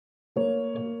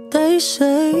They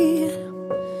say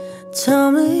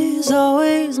time is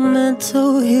always meant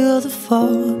to heal the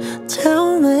fall.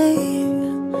 Tell me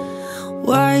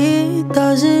why it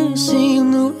doesn't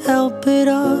seem to help at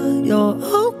all. You're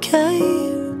okay.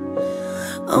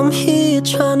 I'm here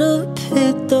trying to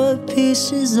pick the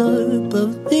pieces up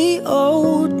of the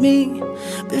old me.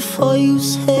 Before you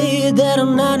say that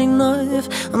I'm not enough,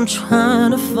 I'm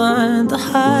trying to find the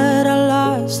heart I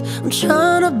lost. I'm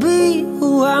trying to be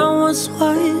who I once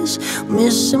was,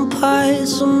 missing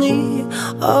parts of me,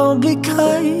 all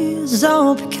because I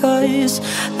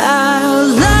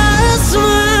lost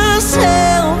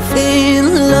myself in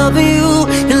loving you,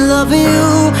 and loving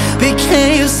you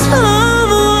became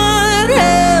someone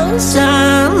else. I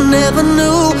never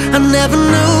knew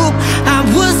I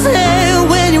was there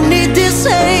when you needed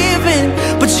saving,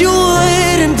 but you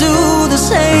wouldn't do the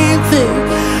same thing.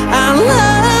 I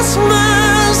lost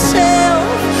myself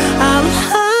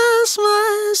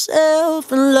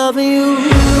in loving you.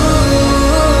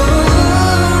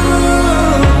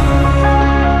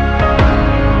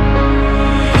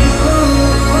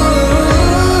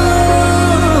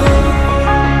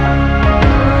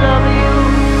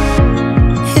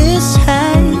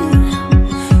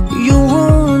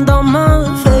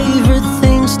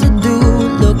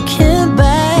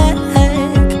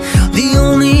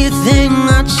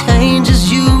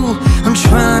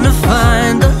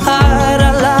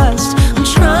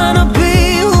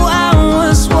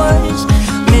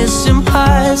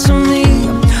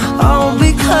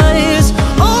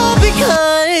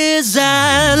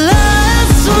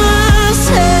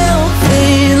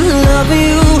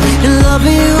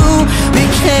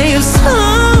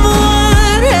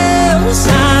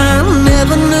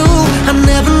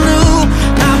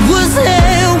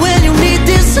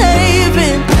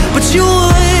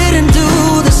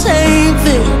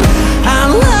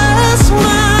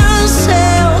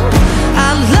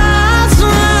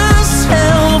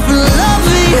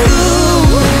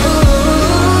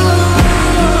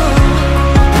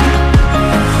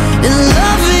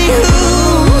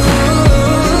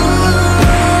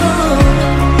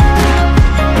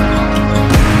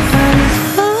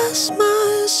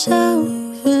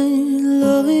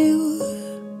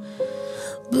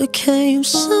 Became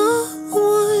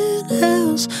someone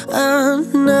else I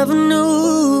never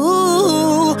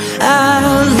knew. I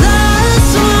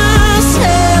lost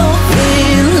myself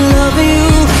in loving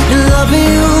you, and loving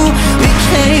you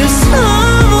became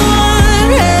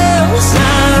someone else I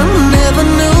never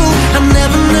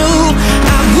knew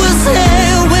I was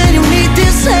there when you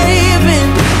needed saving,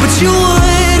 but you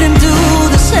wouldn't do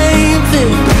the same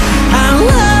thing. I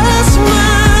lost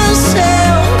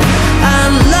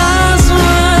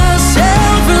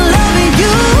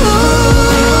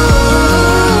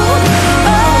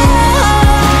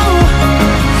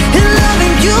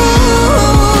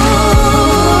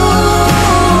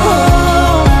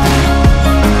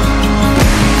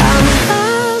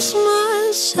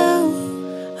myself,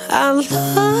 I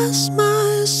lost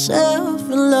myself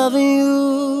in loving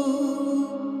you.